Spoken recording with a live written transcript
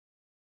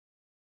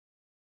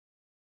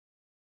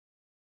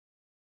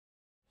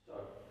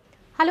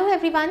Hello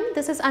everyone,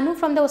 this is Anu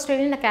from the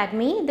Australian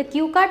Academy. The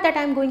cue card that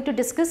I am going to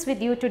discuss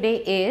with you today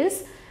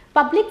is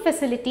public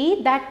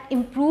facility that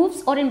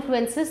improves or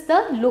influences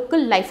the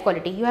local life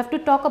quality. You have to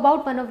talk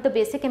about one of the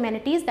basic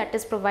amenities that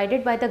is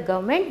provided by the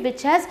government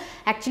which has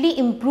actually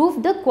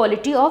improved the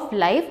quality of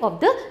life of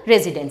the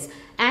residents.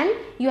 And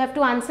you have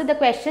to answer the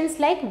questions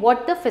like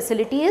what the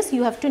facility is,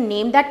 you have to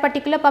name that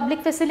particular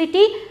public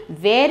facility,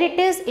 where it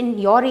is in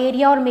your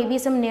area or maybe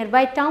some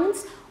nearby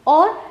towns,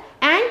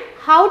 and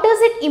how does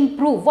it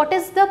improve, what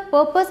is the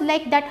purpose,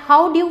 like that,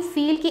 how do you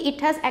feel ki it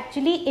has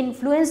actually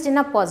influenced in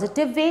a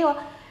positive way,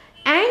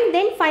 and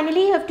then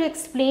finally you have to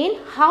explain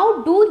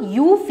how do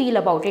you feel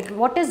about it,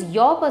 what is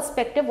your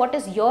perspective, what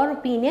is your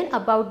opinion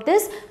about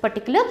this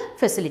particular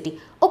facility.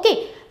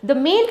 Okay, the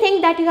main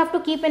thing that you have to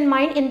keep in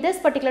mind in this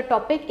particular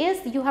topic is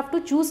you have to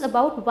choose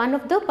about one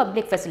of the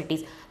public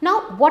facilities.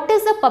 Now, what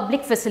is a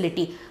public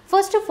facility?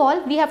 First of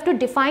all, we have to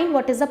define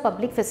what is a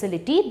public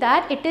facility.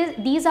 That it is,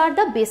 these are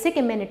the basic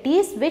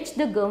amenities which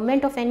the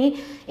government of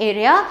any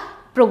area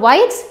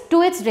provides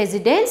to its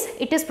residents.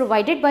 It is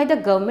provided by the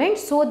government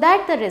so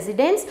that the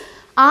residents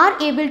are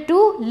able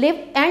to live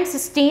and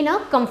sustain a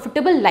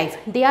comfortable life.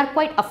 They are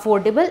quite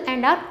affordable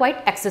and are quite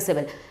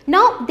accessible.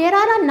 Now, there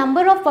are a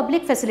number of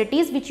public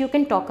facilities which you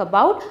can talk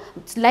about.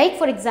 Like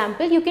for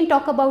example, you can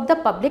talk about the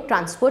public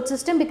transport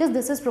system because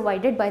this is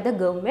provided by the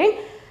government.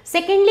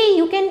 Secondly,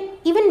 you can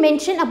even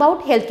mention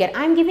about healthcare.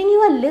 I am giving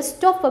you a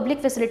list of public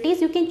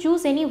facilities. You can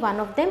choose any one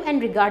of them,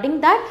 and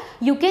regarding that,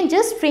 you can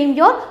just frame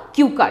your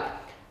cue card.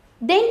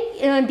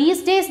 Then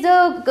these days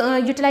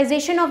the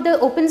utilization of the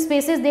open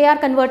spaces, they are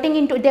converting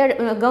into, their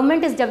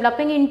government is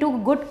developing into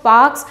good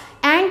parks,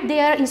 and they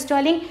are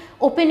installing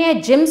open air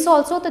gyms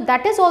also. So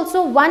that is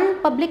also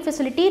one public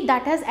facility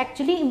that has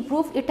actually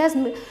improved. It has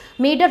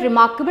made a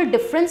remarkable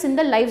difference in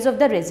the lives of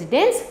the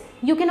residents.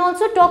 You can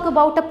also talk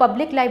about a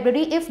public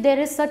library if there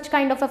is such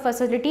kind of a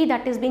facility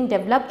that is being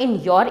developed in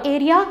your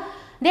area.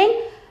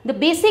 Then the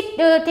basic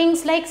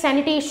things like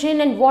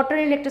sanitation and water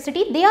and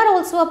electricity, they are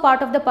also a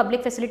part of the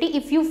public facility.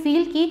 If you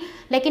feel ki,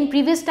 like in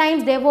previous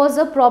times there was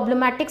a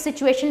problematic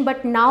situation,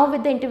 but now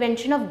with the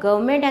intervention of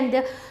government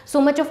and so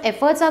much of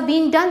efforts are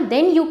being done,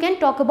 then you can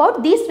talk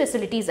about these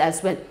facilities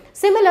as well.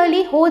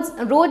 Similarly,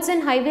 roads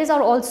and highways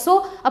are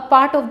also a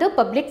part of the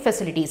public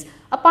facilities.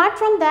 Apart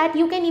from that,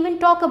 you can even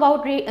talk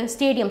about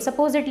stadiums.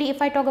 Supposedly,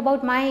 if I talk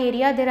about my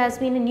area, there has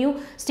been a new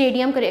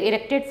stadium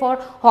erected for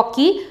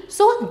hockey.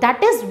 So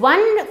that is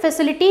one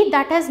facility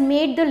that has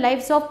made the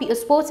lives of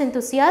sports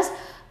enthusiasts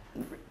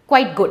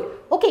quite good.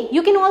 Okay,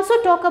 you can also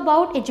talk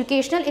about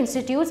educational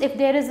institutes. If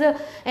there is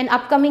an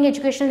upcoming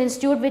educational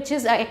institute which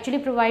is actually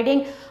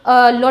providing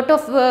a lot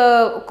of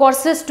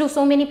courses to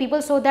so many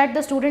people, so that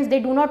the students, they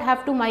do not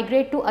have to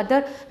migrate to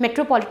other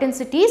metropolitan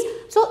cities.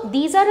 So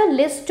these are a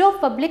list of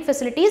public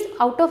facilities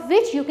out of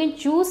which you can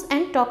choose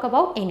and talk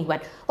about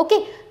anyone.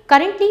 Okay.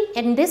 Currently,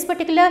 in this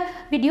particular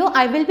video,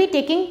 I will be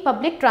taking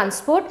public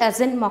transport as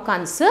in mock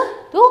answer.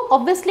 So,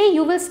 obviously,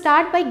 you will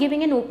start by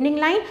giving an opening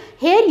line.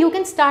 Here, you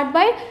can start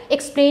by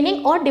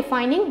explaining or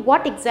defining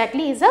what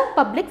exactly is a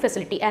public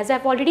facility. As I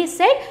have already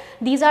said,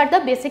 these are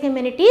the basic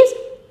amenities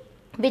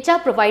which are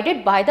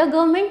provided by the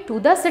government to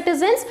the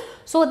citizens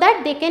so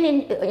that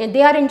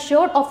they are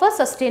ensured of a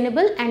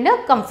sustainable and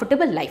a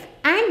comfortable life.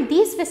 And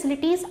these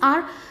facilities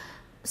are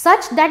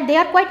such that they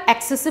are quite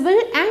accessible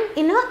and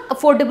in a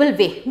affordable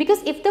way,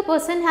 because if the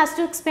person has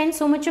to spend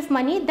so much of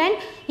money, then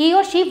he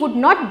or she would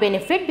not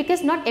benefit,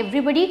 because not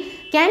everybody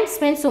can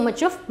spend so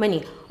much of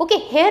money. Okay,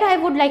 here I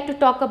would like to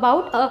talk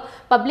about a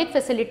public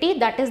facility,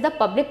 that is the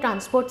public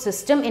transport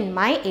system in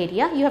my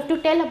area. You have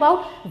to tell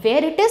about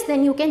where it is,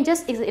 then you can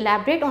just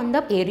elaborate on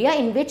the area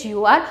in which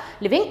you are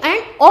living,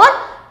 and or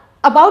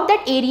about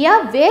that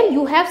area where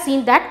you have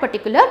seen that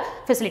particular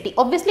facility.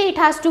 Obviously, it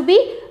has to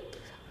be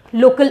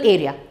local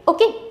area.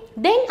 Okay,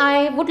 then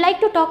I would like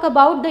to talk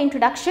about the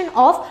introduction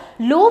of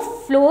low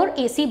floor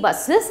AC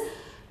buses.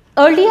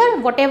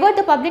 Earlier, whatever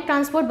the public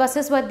transport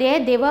buses were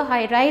there, they were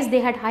high rise, they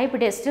had high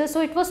pedestals,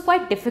 so it was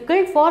quite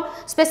difficult for,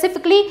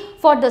 specifically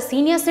for the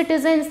senior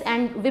citizens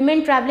and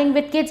women traveling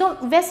with kids. So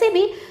वैसे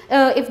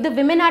भी if the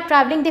women are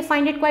traveling, they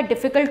find it quite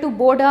difficult to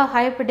board a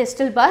high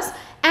pedestal bus,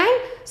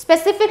 and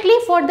specifically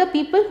for the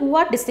people who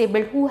are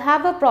disabled, who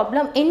have a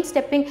problem in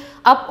stepping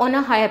up on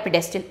a higher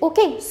pedestal.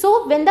 Okay,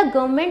 so when the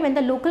government, when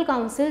the local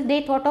council,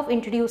 they thought of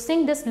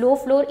introducing this low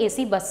floor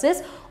AC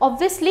buses,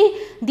 obviously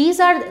these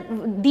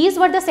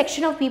were the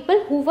section of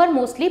people who were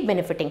mostly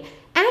benefiting.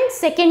 And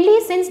secondly,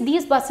 since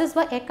these buses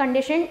were air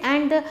conditioned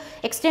and the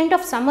extent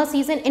of summer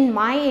season in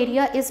my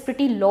area is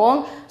pretty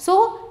long,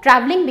 so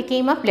traveling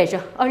became a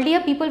pleasure. Earlier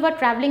people were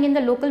traveling in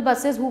the local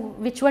buses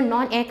which were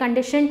non-air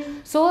conditioned,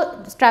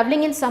 so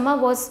traveling in summer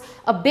was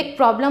a big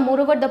problem.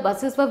 Moreover, the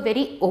buses were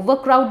very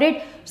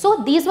overcrowded.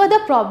 So these were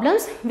the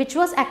problems which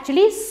was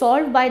actually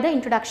solved by the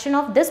introduction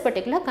of this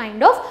particular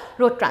kind of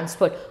road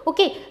transport.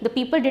 Okay, the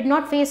people did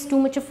not face too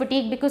much of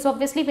fatigue, because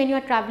obviously when you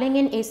are traveling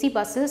in AC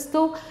buses,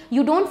 so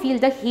you don't feel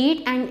the heat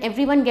and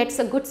everyone gets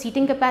a good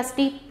seating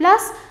capacity.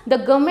 Plus, the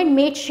government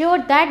made sure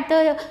that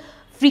the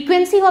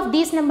frequency of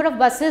these number of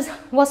buses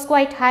was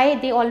quite high.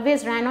 They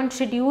always ran on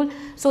schedule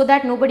so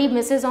that nobody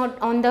misses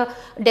on the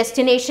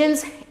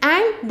destinations,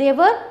 and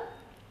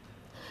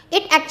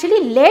it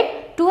actually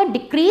led to a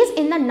decrease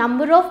in the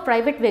number of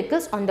private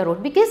vehicles on the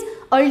road, because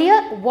earlier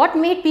what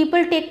made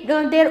people take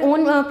their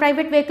own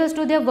private vehicles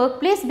to their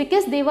workplace,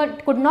 because they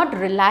could not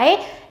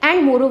rely,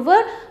 and moreover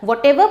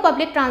whatever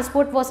public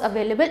transport was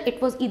available,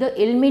 it was either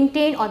ill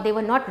maintained or they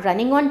were not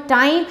running on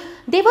time.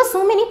 There were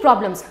so many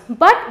problems,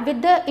 but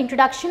with the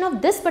introduction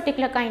of this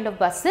particular kind of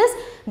buses,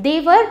 they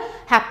were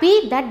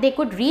happy that they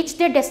could reach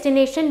their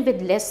destination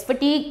with less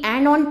fatigue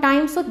and on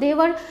time. So they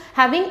were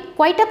having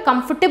quite a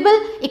comfortable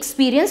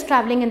experience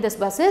traveling in these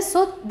buses.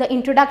 So the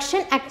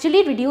introduction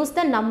actually reduced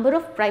the number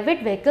of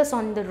private vehicles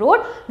on the road,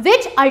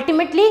 which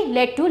ultimately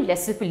led to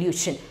lesser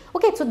pollution.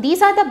 Okay, so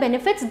these are the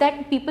benefits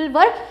that people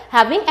were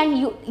having, and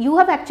you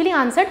have actually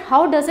answered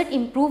how does it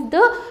improve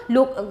the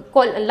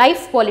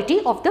life quality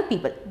of the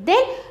people.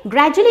 Then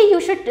gradually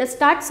you should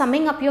start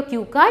summing up your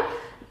cue card.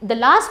 The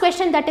last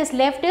question that is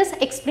left is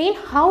explain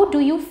how do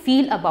you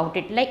feel about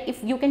it. Like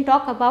if you can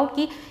talk about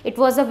it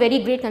was a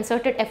very great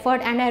concerted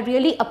effort, and I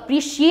really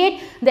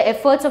appreciate the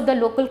efforts of the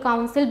local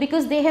council,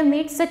 because they have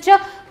made such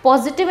a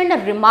positive and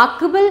a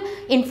remarkable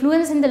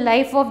influence in the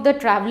life of the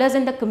travelers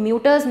and the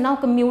commuters. Now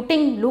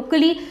commuting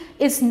locally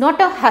is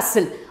not a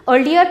hassle.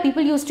 Earlier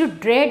people used to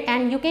dread,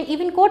 and you can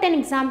even quote an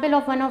example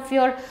of one of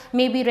your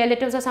maybe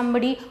relatives or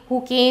somebody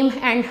who came,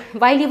 and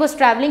while he was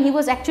traveling he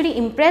was actually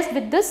impressed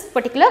with this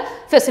particular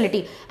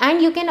facility,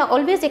 and you can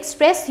always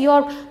express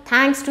your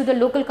thanks to the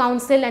local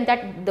council, and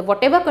that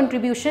whatever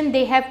contribution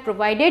they have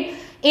provided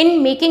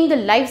in making the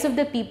lives of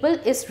the people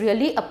is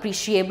really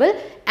appreciable,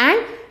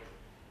 and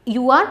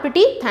you are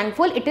pretty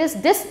thankful. It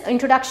is this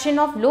introduction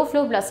of low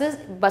floor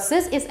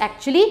buses is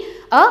actually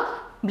a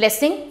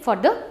blessing for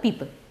the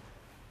people.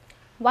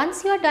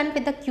 Once you are done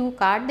with the cue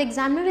card, the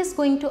examiner is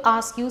going to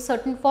ask you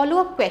certain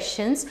follow-up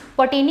questions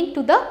pertaining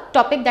to the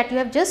topic that you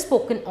have just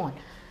spoken on.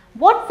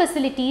 What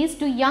facilities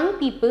do young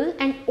people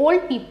and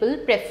old people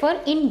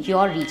prefer in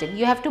your region?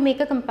 You have to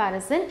make a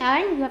comparison,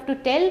 and you have to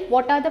tell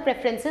what are the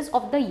preferences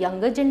of the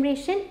younger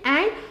generation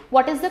and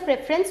what is the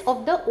preference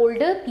of the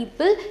older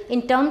people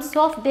in terms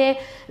of their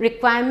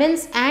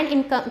requirements and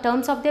in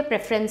terms of their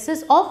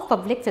preferences of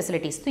public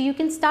facilities. So you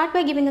can start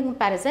by giving a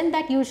comparison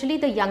that usually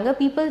the younger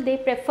people, they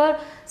prefer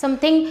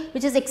something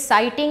which is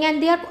exciting,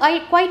 and they are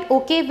quite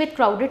okay with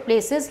crowded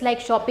places like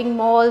shopping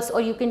malls,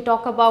 or you can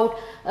talk about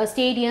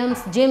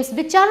stadiums, gyms,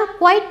 which are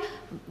quite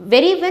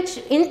very much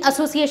in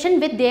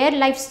association with their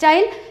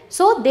lifestyle.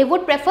 So they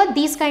would prefer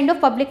these kind of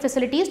public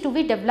facilities to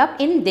be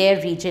developed in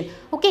their region.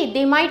 Okay,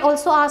 they might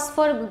also ask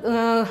for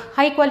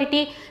high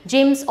quality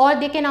gyms, or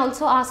they can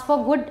also ask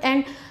for good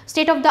and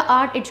state of the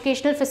art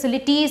educational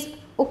facilities.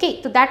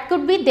 Okay, so that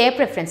could be their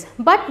preference.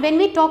 But when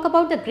we talk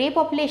about the grey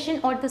population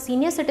or the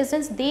senior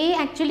citizens, they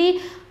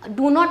actually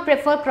do not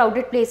prefer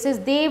crowded places.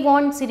 They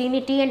want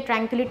serenity and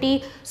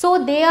tranquility.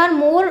 So they are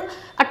more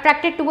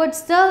attracted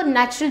towards the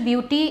natural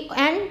beauty,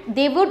 and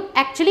they would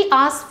actually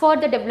ask for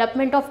the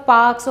development of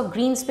parks or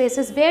green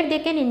spaces where they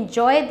can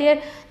enjoy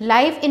their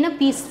life in a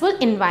peaceful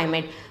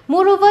environment.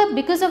 Moreover,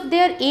 because of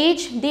their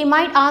age, they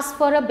might ask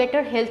for a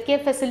better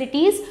healthcare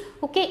facilities.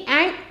 Okay,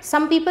 and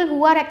some people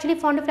who are actually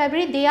fond of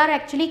library, they are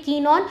actually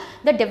keen on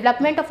the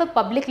development of a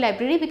public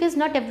library, because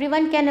not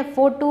everyone can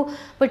afford to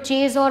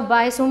purchase or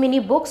buy so many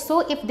books.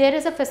 So if there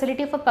is a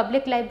facility of a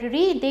public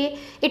library,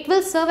 it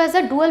will serve as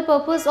a dual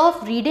purpose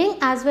of reading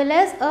as well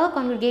as a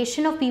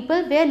congregation of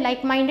people where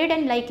like-minded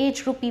and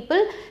like-age group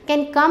people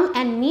can come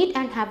and meet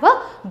and have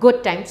a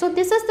good time. So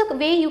this is the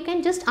way you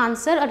can just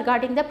answer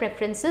regarding the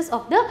preferences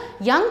of the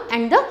young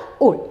and the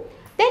old.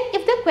 Then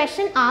if the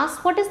question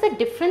asks what is the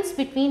difference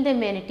between the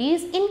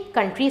amenities in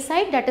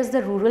countryside, that is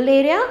the rural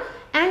area,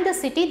 and the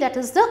city, that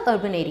is the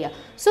urban area.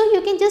 So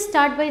you can just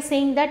start by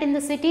saying that in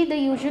the city,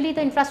 usually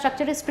the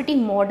infrastructure is pretty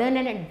modern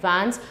and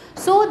advanced.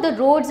 So the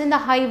roads and the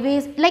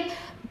highways, like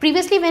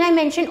previously when I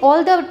mentioned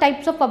all the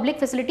types of public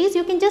facilities,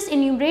 you can just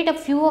enumerate a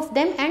few of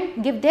them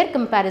and give their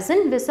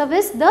comparison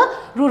vis-a-vis the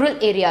rural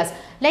areas.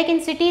 Like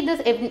in city,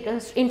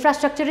 the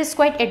infrastructure is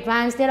quite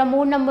advanced. There are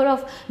more number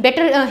of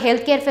better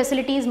healthcare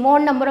facilities, more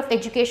number of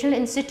educational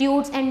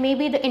institutes, and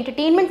maybe the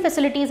entertainment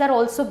facilities are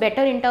also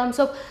better in terms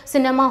of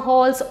cinema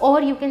halls,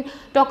 or you can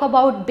talk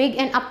about big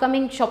and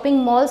upcoming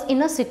shopping malls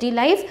in a city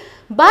life.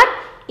 But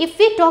if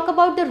we talk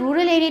about the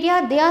rural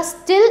area, they are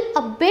still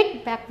a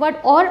bit backward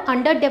or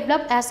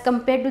underdeveloped as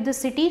compared to the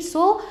city.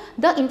 So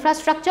the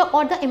infrastructure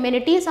or the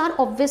amenities are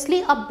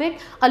obviously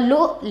a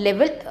low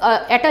level,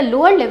 at a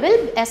lower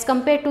level as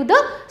compared to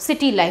the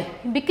city life,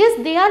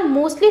 because they are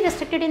mostly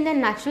restricted in their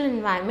natural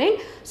environment.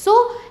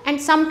 So, and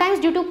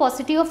sometimes due to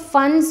paucity of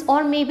funds,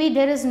 or maybe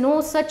there is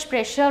no such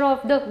pressure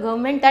of the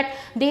government, that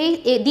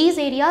these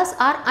areas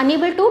are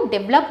unable to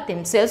develop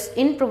themselves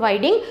in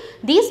providing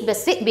these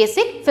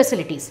basic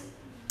facilities.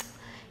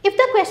 If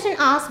the question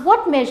asks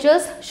what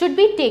measures should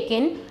be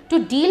taken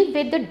to deal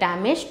with the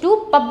damage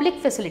to public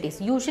facilities,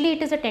 usually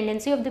it is a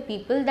tendency of the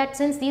people that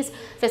since these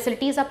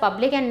facilities are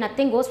public and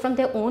nothing goes from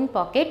their own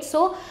pocket,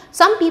 so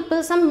some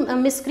people,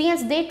 some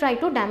miscreants, they try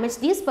to damage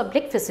these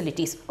public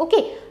facilities.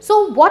 Okay,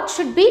 so what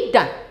should be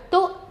done?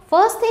 So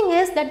first thing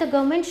is that the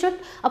government should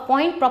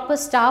appoint proper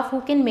staff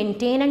who can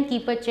maintain and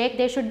keep a check.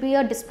 There should be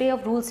a display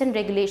of rules and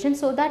regulations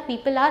so that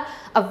people are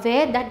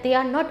aware that they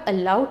are not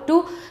allowed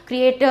to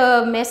create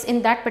a mess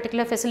in that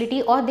particular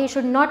facility, or they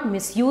should not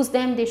misuse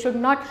them, they should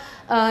not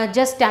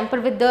just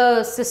tamper with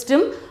the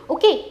system.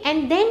 Okay,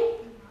 and then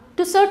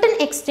to certain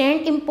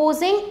extent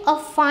imposing a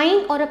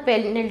fine or a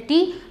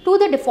penalty to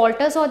the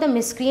defaulters or the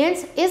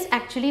miscreants is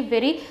actually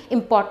very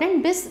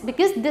important,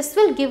 because this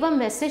will give a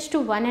message to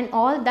one and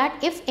all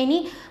that if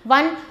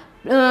anyone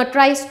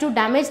tries to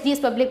damage these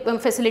public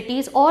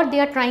facilities, or they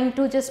are trying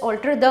to just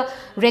alter the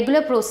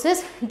regular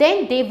process,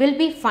 then they will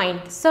be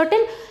fined.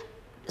 Certain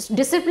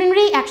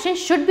disciplinary action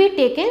should be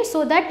taken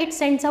so that it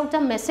sends out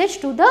a message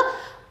to the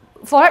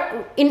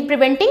in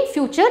preventing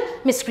future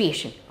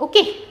miscreation.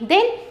 Okay,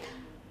 then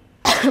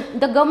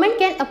the government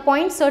can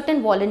appoint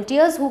certain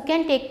volunteers who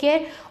can take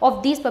care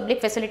of these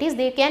public facilities.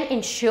 They can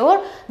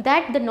ensure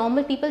that the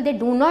normal people, they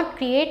do not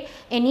create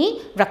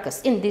any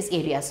ruckus in these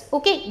areas.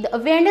 Okay, the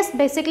awareness,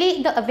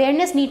 basically the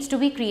awareness needs to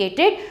be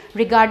created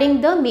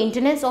regarding the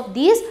maintenance of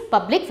these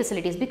public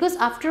facilities, because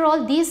after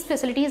all these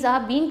facilities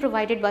are being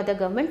provided by the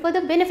government for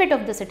the benefit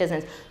of the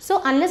citizens.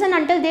 So unless and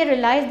until they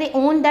realize, they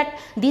own that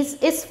this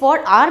is for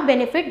our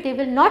benefit, they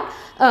will not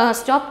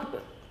stop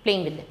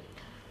playing with them.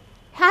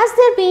 Has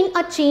there been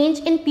a change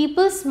in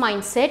people's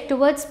mindset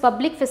towards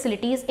public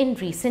facilities in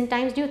recent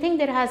times? Do you think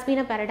there has been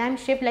a paradigm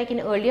shift like in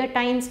earlier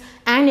times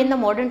and in the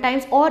modern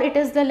times, or it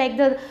is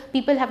the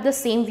people have the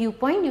same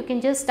viewpoint? You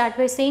can just start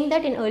by saying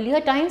that in earlier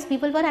times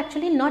people were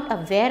actually not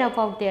aware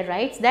about their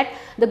rights, that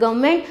the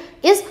government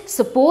is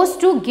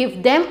supposed to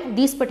give them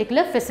these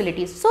particular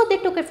facilities. So they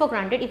took it for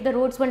granted. If the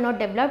roads were not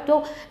developed,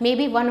 so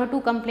maybe 1 or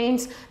 2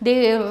 complaints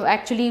they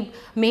actually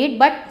made,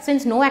 but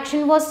since no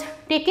action was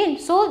taken,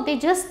 so they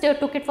just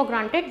took it for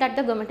granted that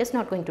the government is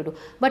not going to do.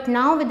 But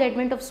now with the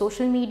advent of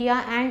social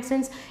media, and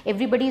since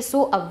everybody is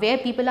so aware,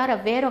 people are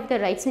aware of their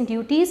rights and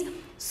duties,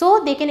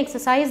 so they can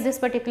exercise this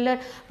particular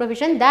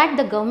provision that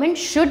the government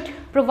should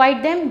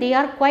provide them. They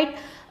are quite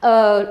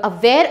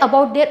aware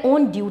about their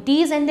own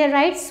duties and their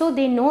rights, so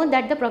they know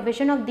that the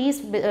provision of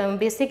these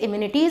basic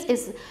amenities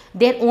is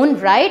their own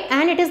right,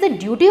 and it is the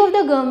duty of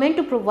the government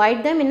to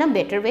provide them in a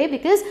better way,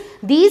 because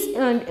these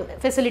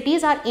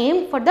facilities are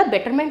aimed for the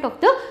betterment of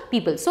the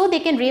people. So they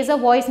can raise a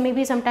voice,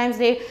 maybe sometimes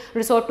they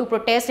resort to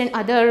protest and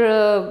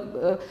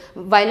other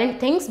violent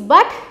things,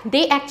 but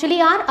they actually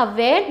are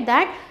aware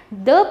that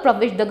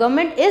the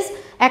government is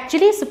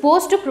actually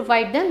supposed to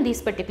provide them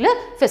these particular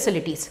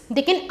facilities.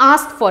 They can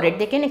ask for it,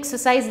 they can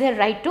exercise their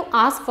right to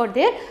ask for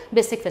their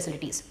basic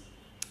facilities.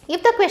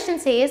 If the question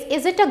says,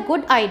 is it a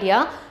good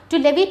idea to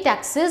levy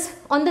taxes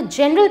on the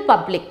general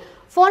public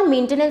for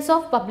maintenance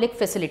of public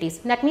facilities?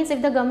 That means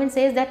if the government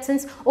says that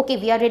since okay,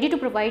 we are ready to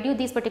provide you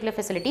these particular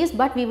facilities,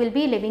 but we will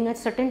be levying a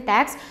certain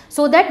tax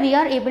so that we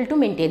are able to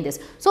maintain this.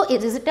 So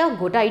is it a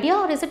good idea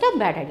or is it a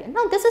bad idea?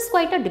 Now this is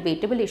quite a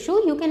debatable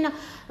issue. You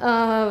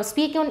can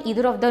speak on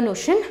either of the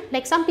notion.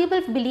 Like some people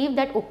believe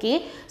that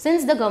okay,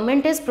 since the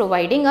government is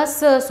providing us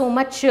so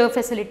much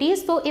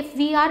facilities, so if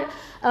we are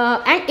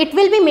and it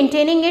will be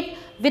maintaining it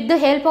with the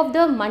help of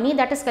the money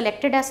that is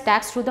collected as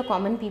tax through the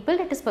common people,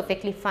 that is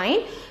perfectly fine.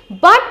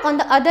 But on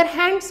the other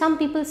hand, some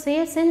people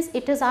say since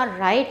it is our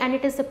right and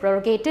it is the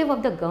prerogative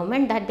of the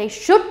government that they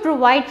should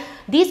provide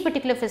these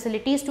particular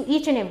facilities to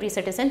each and every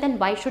citizen, then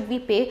why should we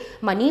pay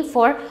money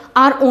for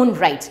our own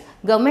rights?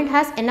 Government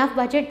has enough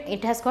budget,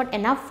 it has got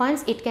enough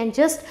funds, it can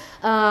just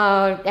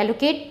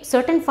allocate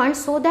certain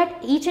funds so that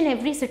each and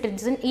every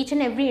citizen, each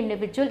and every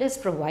individual is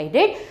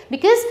provided,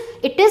 because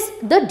it is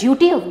the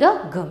duty of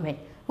the government.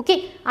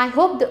 Okay, I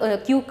hope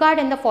the cue card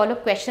and the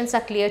follow-up questions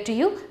are clear to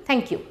you.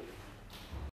 Thank you.